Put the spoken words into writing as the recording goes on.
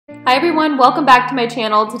Hi everyone, welcome back to my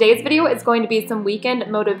channel. Today's video is going to be some weekend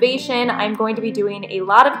motivation. I'm going to be doing a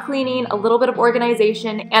lot of cleaning, a little bit of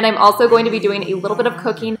organization, and I'm also going to be doing a little bit of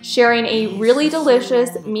cooking, sharing a really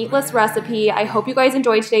delicious meatless recipe. I hope you guys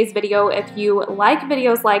enjoyed today's video. If you like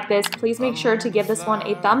videos like this, please make sure to give this one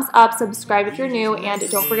a thumbs up, subscribe if you're new, and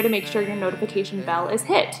don't forget to make sure your notification bell is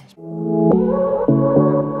hit.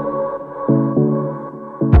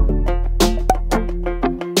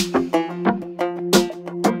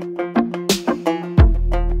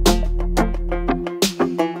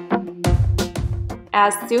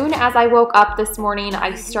 As soon as I woke up this morning,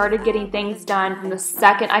 I started getting things done. From the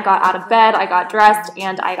second I got out of bed, I got dressed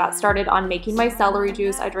and I got started on making my celery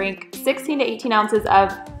juice. I drank 16 to 18 ounces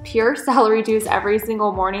of pure celery juice every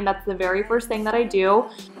single morning. That's the very first thing that I do.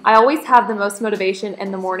 I always have the most motivation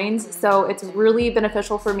in the mornings, so it's really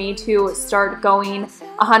beneficial for me to start going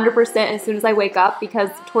 100% as soon as I wake up, because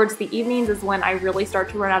towards the evenings is when I really start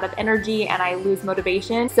to run out of energy and I lose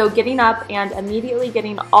motivation. So getting up and immediately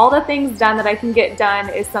getting all the things done that I can get done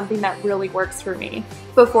is something that really works for me.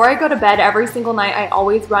 Before I go to bed every single night, I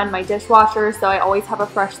always run my dishwasher, so I always have a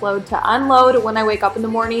fresh load to unload when I wake up in the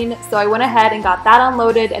morning. So I went ahead and got that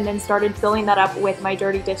unloaded and then started filling that up with my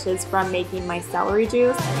dirty dishes from making my celery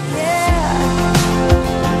juice.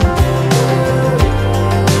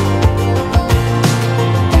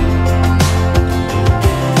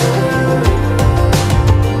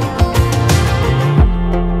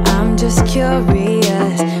 I'm just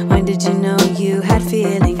curious, when did you know you had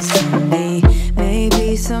feelings for me?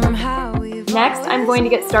 Maybe somehow. Next, I'm going to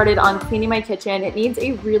get started on cleaning my kitchen. It needs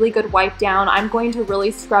a really good wipe down. I'm going to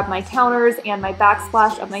really scrub my counters and my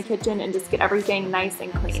backsplash of my kitchen and just get everything nice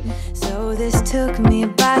and clean. So this took me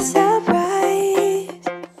by surprise.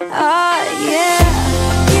 Oh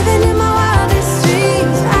yeah, even in my wildest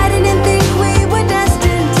dreams, I didn't think we were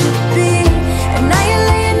destined to be. And now you're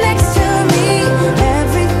laying next to me.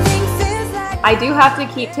 Everything feels like I do have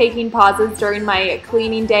to keep taking pauses during my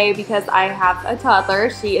cleaning day because I have a toddler.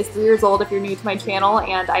 She is 3 years old if you're new to my channel,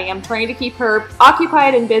 and I am trying to keep her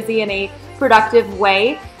occupied and busy in a productive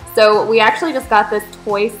way. So we actually just got this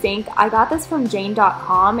toy sink. I got this from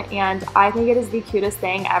Jane.com and I think it is the cutest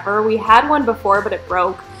thing ever. We had one before but it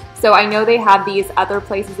broke. So I know they have these other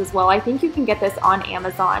places as well. I think you can get this on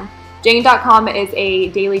Amazon. Jane.com is a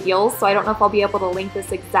daily deals, so I don't know if I'll be able to link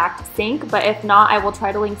this exact sink, but if not, I will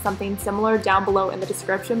try to link something similar down below in the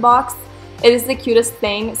description box. It is the cutest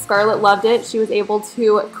thing. Scarlett loved it. She was able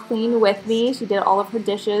to clean with me. She did all of her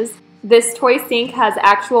dishes. This toy sink has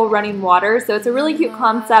actual running water, so it's a really cute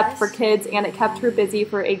concept for kids, and it kept her busy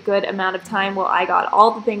for a good amount of time while I got all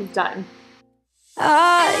the things done.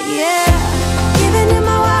 oh yeah, even in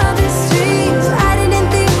my wildest dreams, I didn't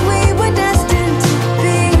think we were destined to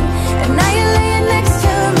be. And now you're laying next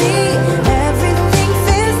to me. Everything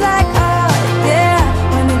feels like oh yeah,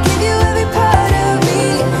 wanna give you every part of me.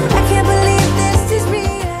 I can't believe this is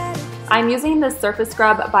reality. I'm using this surface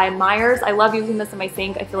scrub by Myers. I love using this in my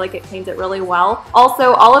sink. I feel like it cleans it really well.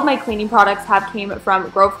 Also, all of my cleaning products came from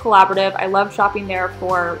Grove Collaborative. I love shopping there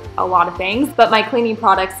for a lot of things, but my cleaning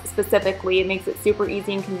products specifically, it makes it super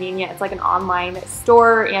easy and convenient. It's like an online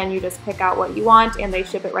store and you just pick out what you want and they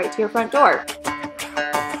ship it right to your front door.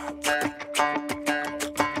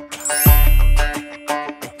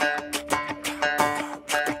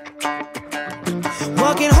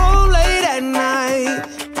 Walking home late at night,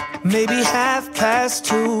 maybe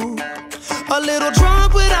 2:30. A little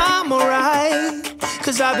drunk, but I'm alright,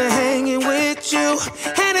 'cause I've been hanging with you,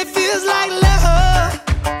 and it feels like love.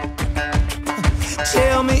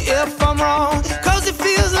 Tell me if I'm wrong, 'cause it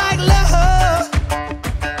feels like love.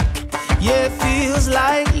 Yeah, it feels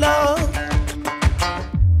like love.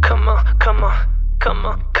 Come on, come on, come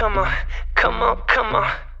on, come on, come on, come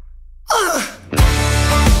on.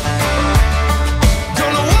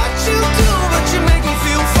 Don't know what you do, but you make me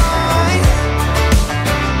feel fine.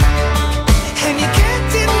 And you can't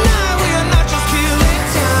deny we are not just killing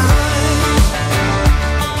time.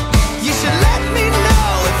 You should let me know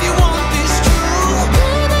if you want this true.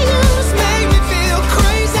 Baby, you just make me feel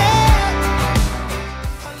crazy.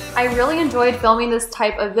 I really enjoyed filming this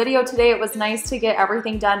type of video today. It was nice to get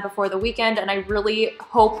everything done before the weekend, and I really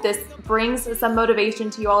hope this brings some motivation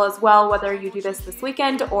to you all as well, whether you do this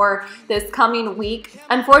weekend or this coming week.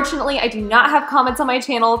 Unfortunately, I do not have comments on my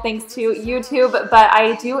channel thanks to YouTube, but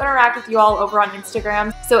I do interact with you all over on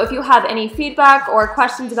Instagram. So if you have any feedback or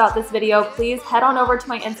questions about this video, please head on over to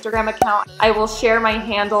my Instagram account. I will share my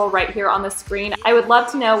handle right here on the screen. I would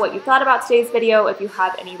love to know what you thought about today's video. If you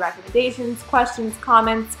have any recommendations, questions,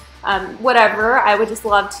 comments, whatever, I would just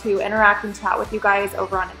love to interact and chat with you guys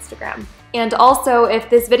over on Instagram. And also, if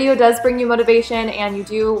this video does bring you motivation and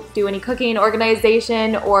you do any cooking,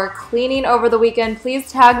 organization, or cleaning over the weekend, please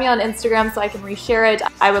tag me on Instagram so I can reshare it.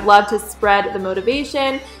 I would love to spread the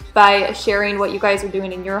motivation by sharing what you guys are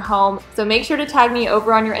doing in your home. So make sure to tag me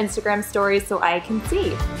over on your Instagram stories so I can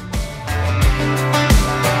see.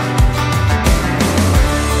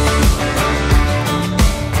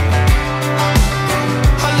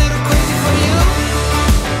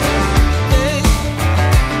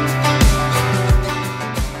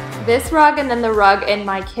 This rug and then the rug in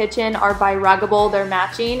my kitchen are by Ruggable. They're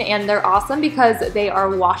matching and they're awesome because they are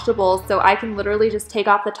washable. So I can literally just take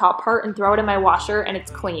off the top part and throw it in my washer and it's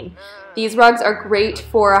clean. These rugs are great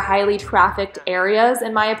for highly trafficked areas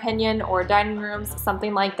in my opinion, or dining rooms,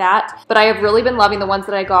 something like that. But I have really been loving the ones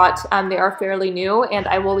that I got. They are fairly new and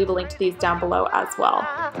I will leave a link to these down below as well.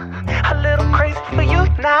 A little crazy for you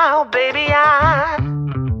now, baby.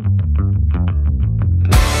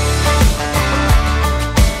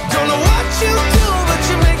 Don't know what you do, but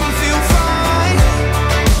you make me feel fine.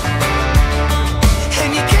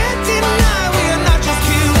 And you can't deny we are not just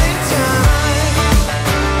killing time.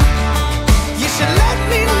 You should let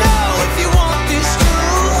me know if you want this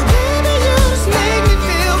too. Baby, you just make me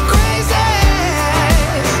feel crazy.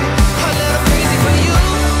 A little crazy for you.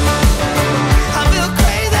 I feel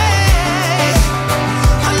crazy.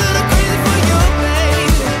 A little crazy for you,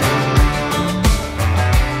 baby.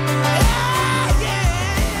 Yeah, yeah.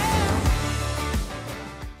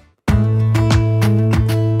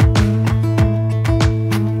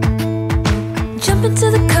 Jump into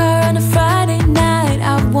the car on a Friday night.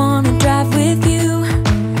 I wanna drive with you.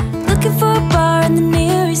 Looking for a bar in the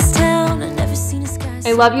nearest town. I've never seen a sky.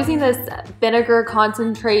 I love using this vinegar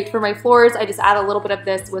concentrate for my floors. I just add a little bit of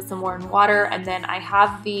this with some warm water, and then I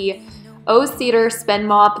have the Cedar Spin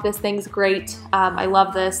Mop. This thing's great. I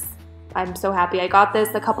love this. I'm so happy I got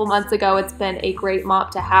this a couple months ago. It's been a great mop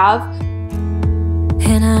to have.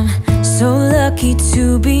 And I'm so lucky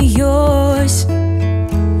to be yours.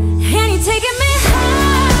 And you're taking me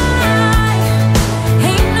high.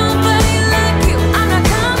 Ain't nobody like you. I'm not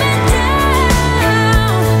coming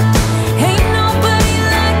down. Ain't nobody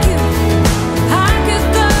like you. I could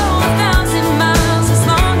go 1,000 miles as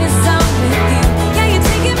long as I'm with you. Yeah, you're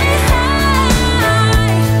taking me high.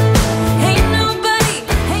 Ain't nobody.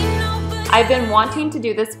 I've been wanting to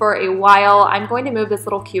do this for a while. I'm going to move this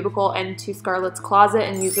little cubicle into Scarlett's closet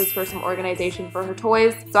and use this for some organization for her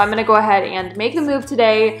toys. So I'm gonna go ahead and make the move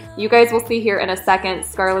today. You guys will see here in a second.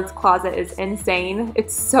 Scarlett's closet is insane.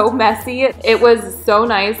 It's so messy. It was so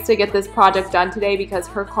nice to get this project done today because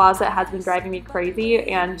her closet has been driving me crazy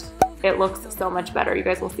and it looks so much better. You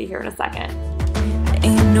guys will see here in a second.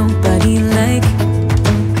 Ain't nobody like.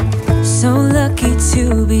 So lucky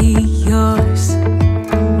to be yours.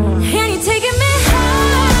 And you're taking me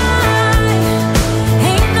high.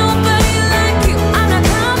 Ain't nobody like you. I'm not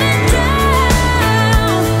coming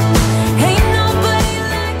down. Ain't nobody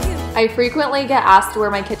like you. I frequently get asked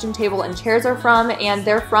where my kitchen table and chairs are from, and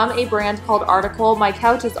they're from a brand called Article. My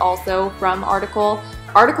couch is also from Article.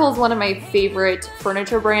 Article is one of my favorite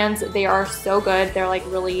furniture brands. They are so good. They're like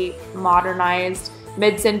really modernized,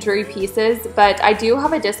 mid-century pieces, but I do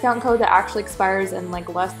have a discount code that actually expires in like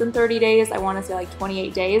less than 30 days. I want to say like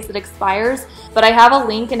 28 days it expires, but I have a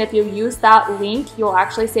link, and if you use that link, you'll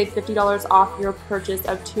actually save $50 off your purchase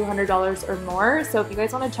of $200 or more. So if you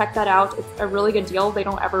guys want to check that out, it's a really good deal. They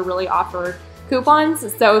don't ever really offer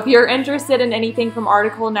coupons, so if you're interested in anything from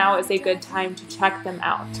Article, now is a good time to check them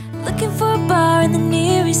out. Looking for a bar in the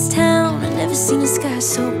nearest town. I've never seen a sky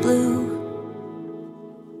so blue.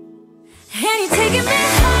 And you're taking me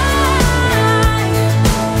high.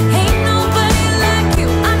 Ain't nobody like you.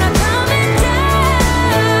 I'm not coming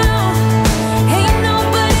down. Ain't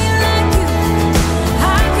nobody like you.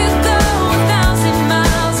 I could go 1,000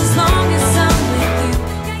 miles as long as I'm with you.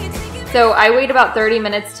 Yeah, you're taking me. So I wait about 30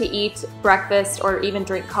 minutes to eat breakfast or even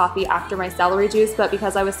drink coffee after my celery juice, but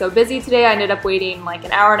because I was so busy today, I ended up waiting like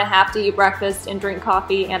an hour and a half to eat breakfast and drink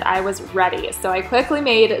coffee, and I was ready. So I quickly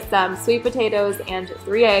made some sweet potatoes and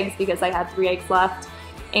 3 eggs because I had 3 eggs left.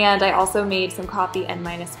 And I also made some coffee and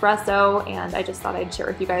my Nespresso, and I just thought I'd share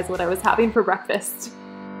with you guys what I was having for breakfast.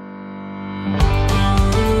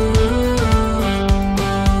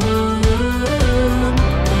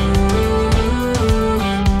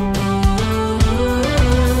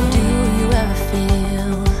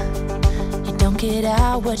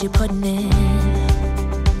 What you're putting in.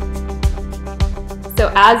 So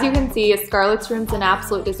So as you can see, Scarlett's room's an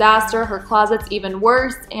absolute disaster. Her closet's even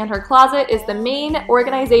worse, and her closet is the main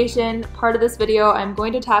organization part of this video I'm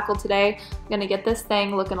going to tackle today. I'm gonna get this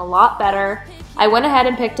thing looking a lot better. I went ahead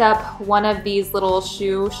and picked up one of these little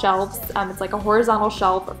shoe shelves. It's like a horizontal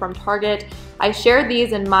shelf from Target. I shared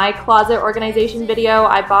these in my closet organization video.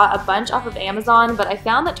 I bought a bunch off of Amazon, but I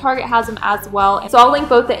found that Target has them as well. So I'll link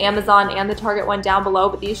both the Amazon and the Target one down below,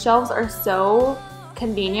 but these shelves are so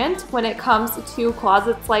convenient when it comes to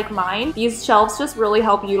closets like mine. These shelves just really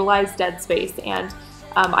help utilize dead space, and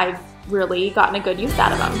I've really gotten a good use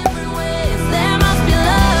out of them.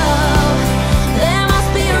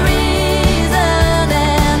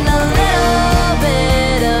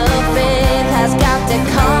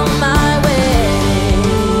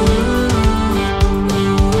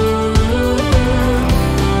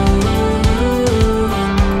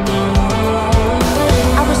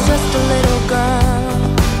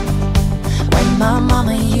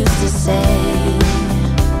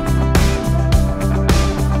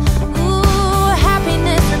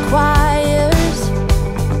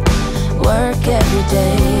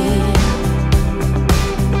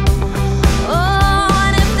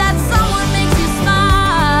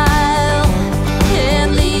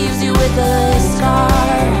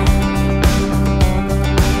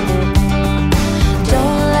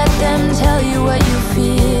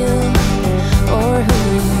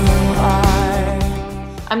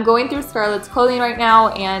 I'm going through Scarlett's clothing right now,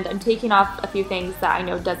 and I'm taking off a few things that I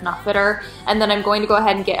know does not fit her, and then I'm going to go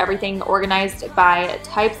ahead and get everything organized by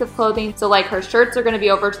types of clothing. So like her shirts are going to be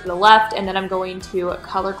over to the left, and then I'm going to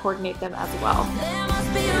color coordinate them as well. There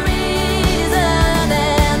must be a reason,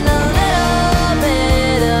 and a little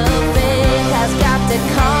bit of faith has got to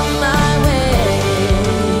come my way.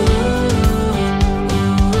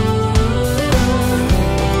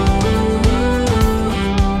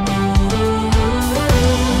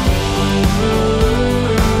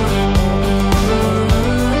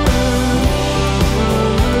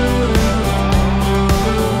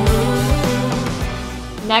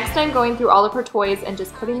 Next, I'm going through all of her toys and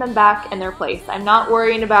just putting them back in their place. I'm not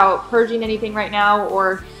worrying about purging anything right now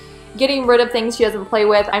or getting rid of things she doesn't play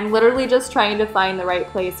with. I'm literally just trying to find the right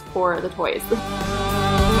place for the toys.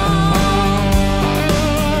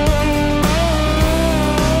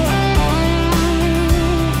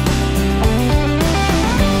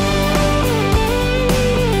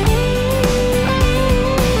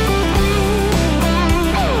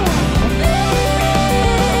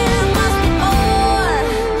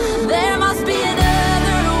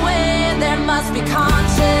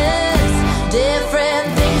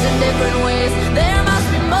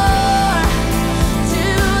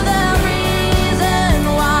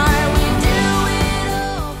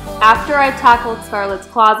 After I've tackled Scarlett's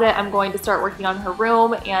closet, I'm going to start working on her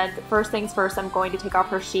room, and first things first, I'm going to take off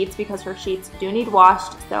her sheets because her sheets do need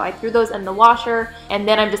washed. So I threw those in the washer, and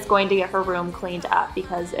then I'm just going to get her room cleaned up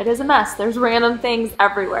because it is a mess. There's random things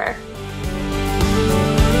everywhere.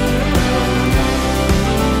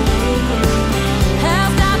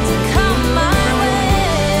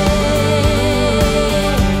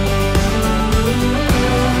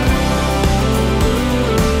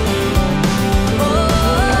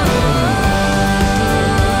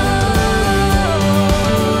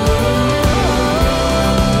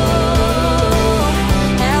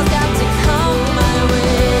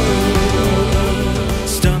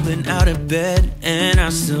 Bed, and I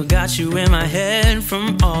still got you in my head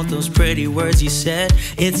from all those pretty words you said.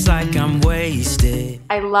 It's like I'm wasted.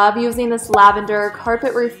 I love using this lavender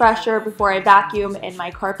carpet refresher before I vacuum in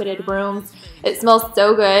my carpeted rooms. It smells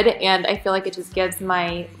so good, and I feel like it just gives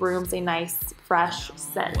my rooms a nice fresh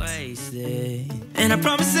scent. Wasted. And I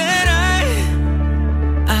promise that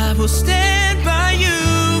I will stand by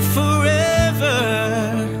you forever.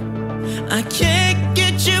 I can't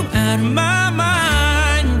get you out of my mind.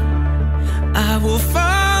 I will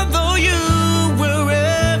follow you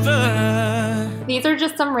wherever. These are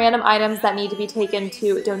just some random items that need to be taken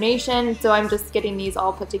to donation, so I'm just getting these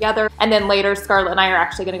all put together, and then later Scarlett and I are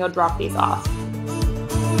actually going to go drop these off.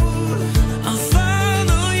 I'll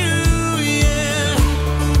follow you, yeah.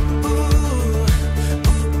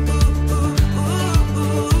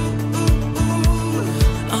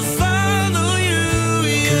 I'll follow you,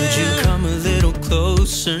 yeah. Could you come a little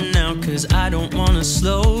closer now? 'Cause I don't wanna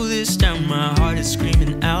slow this down. My heart is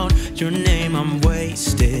screaming out your name. I'm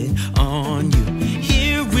wasted on you.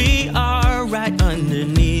 Here we are, right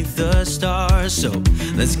underneath the stars. So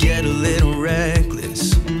let's get a little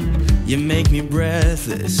reckless. You make me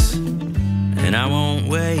breathless, and I won't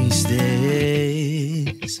waste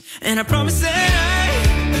this. And I promise that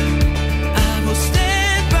I will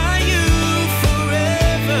stand by you forever.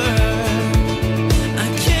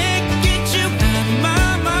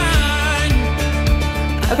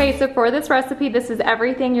 Okay, so for this recipe, this is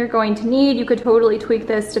everything you're going to need. You could totally tweak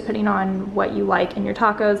this depending on what you like in your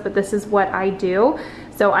tacos, but this is what I do.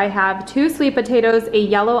 So I have 2 sweet potatoes, a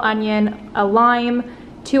yellow onion, a lime,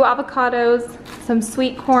 2 avocados, some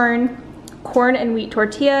sweet corn, corn and wheat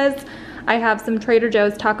tortillas. I have some Trader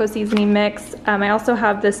Joe's taco seasoning mix. I also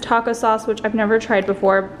have this taco sauce, which I've never tried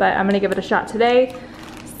before, but I'm gonna give it a shot today.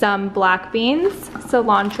 Some black beans,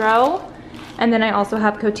 cilantro, and then I also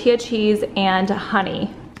have cotija cheese and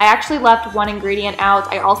honey. I actually left one ingredient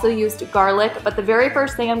out. I also used garlic, but the very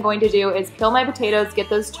first thing I'm going to do is peel my potatoes, get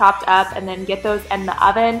those chopped up, and then get those in the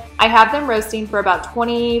oven. I have them roasting for about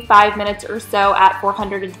 25 minutes or so at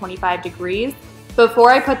 425 degrees. Before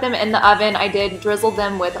I put them in the oven, I did drizzle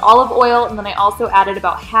them with olive oil, and then I also added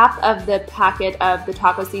about half of the packet of the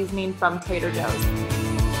taco seasoning from Trader Joe's.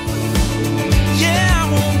 Yeah, I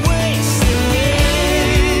won't waste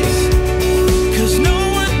this, 'cause no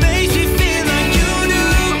one makes me feel like you do.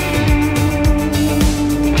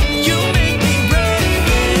 You make me race.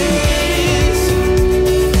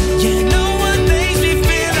 Yeah, no one makes me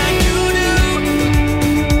feel like you do.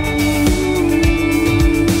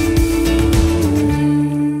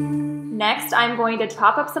 Next, I'm going to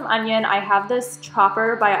chop up some onion. I have this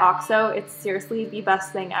chopper by OXO. It's seriously the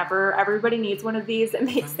best thing ever. Everybody needs one of these. It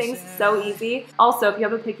makes things so easy. Also, if you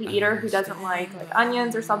have a picky eater who doesn't like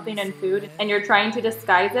onions or something in food and you're trying to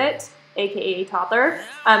disguise it, aka a toddler,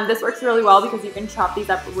 this works really well because you can chop these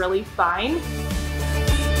up really fine.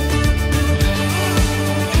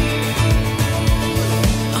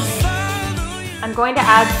 I'm going to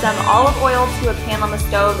add some olive oil to a pan on the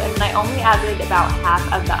stove, and then I only added about half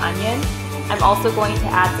of the onion. I'm also going to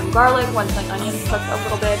add some garlic once my onions cook a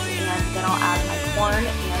little bit, and then I'll add my corn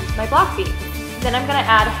and my black beans. Then I'm going to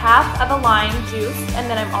add half of a lime juice, and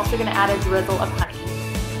then I'm also going to add a drizzle of honey.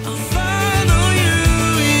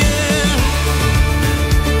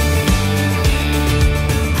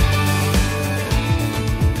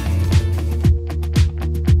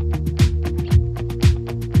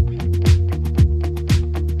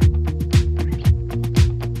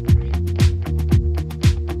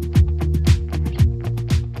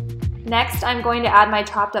 Next, I'm going to add my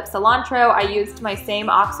chopped up cilantro. I used my same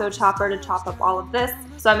OXO chopper to chop up all of this.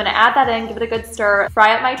 So I'm gonna add that in, give it a good stir,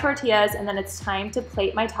 fry up my tortillas, and then it's time to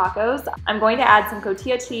plate my tacos. I'm going to add some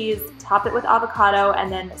cotija cheese, top it with avocado,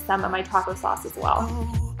 and then some of my taco sauce as well.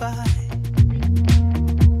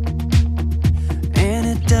 And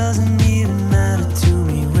it doesn't even matter to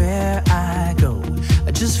me where I go.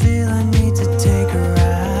 I just feel I need to take a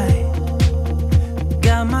ride.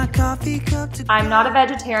 Got my coffee cup to I'm not a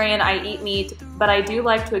vegetarian, I eat meat, but I do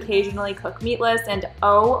like to occasionally cook meatless, and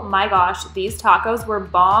oh my gosh, these tacos were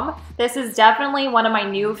bomb. This is definitely one of my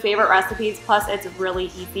new favorite recipes, plus it's really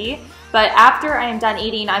easy. But after I am done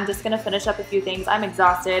eating, I'm just gonna finish up a few things. I'm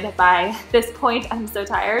exhausted by this point, I'm so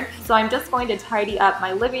tired. So I'm just going to tidy up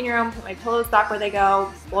my living room, put my pillows back where they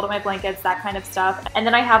go, fold up my blankets, that kind of stuff. And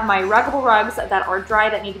then I have my ruggable rugs that are dry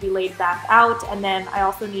that need to be laid back out. And then I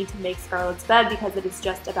also need to make Scarlett's bed because it is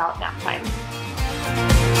just about nap time.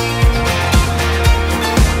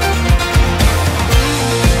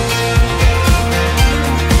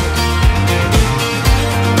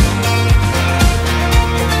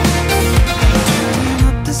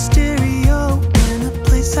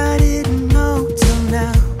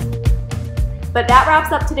 But that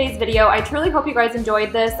wraps up today's video. I truly hope you guys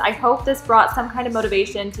enjoyed this. I hope this brought some kind of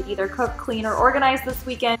motivation to either cook, clean, or organize this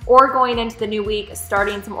weekend, or going into the new week,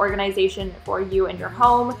 starting some organization for you and your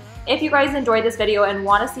home. If you guys enjoyed this video and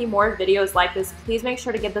want to see more videos like this, please make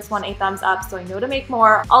sure to give this one a thumbs up so I know to make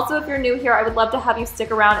more. Also, if you're new here, I would love to have you stick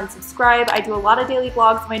around and subscribe. I do a lot of daily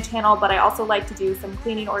vlogs on my channel, but I also like to do some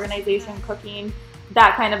cleaning, organization, cooking,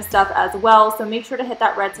 that kind of stuff as well. So make sure to hit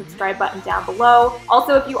that red subscribe button down below.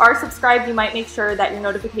 Also, if you are subscribed, you might make sure that your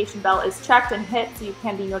notification bell is checked and hit so you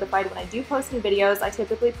can be notified when I do post new videos. I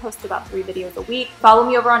typically post about 3 videos a week. Follow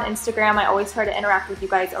me over on Instagram. I always try to interact with you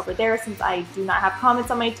guys over there since I do not have comments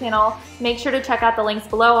on my channel. Make sure to check out the links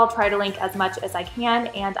below. I'll try to link as much as I can,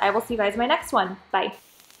 and I will see you guys in my next one. Bye.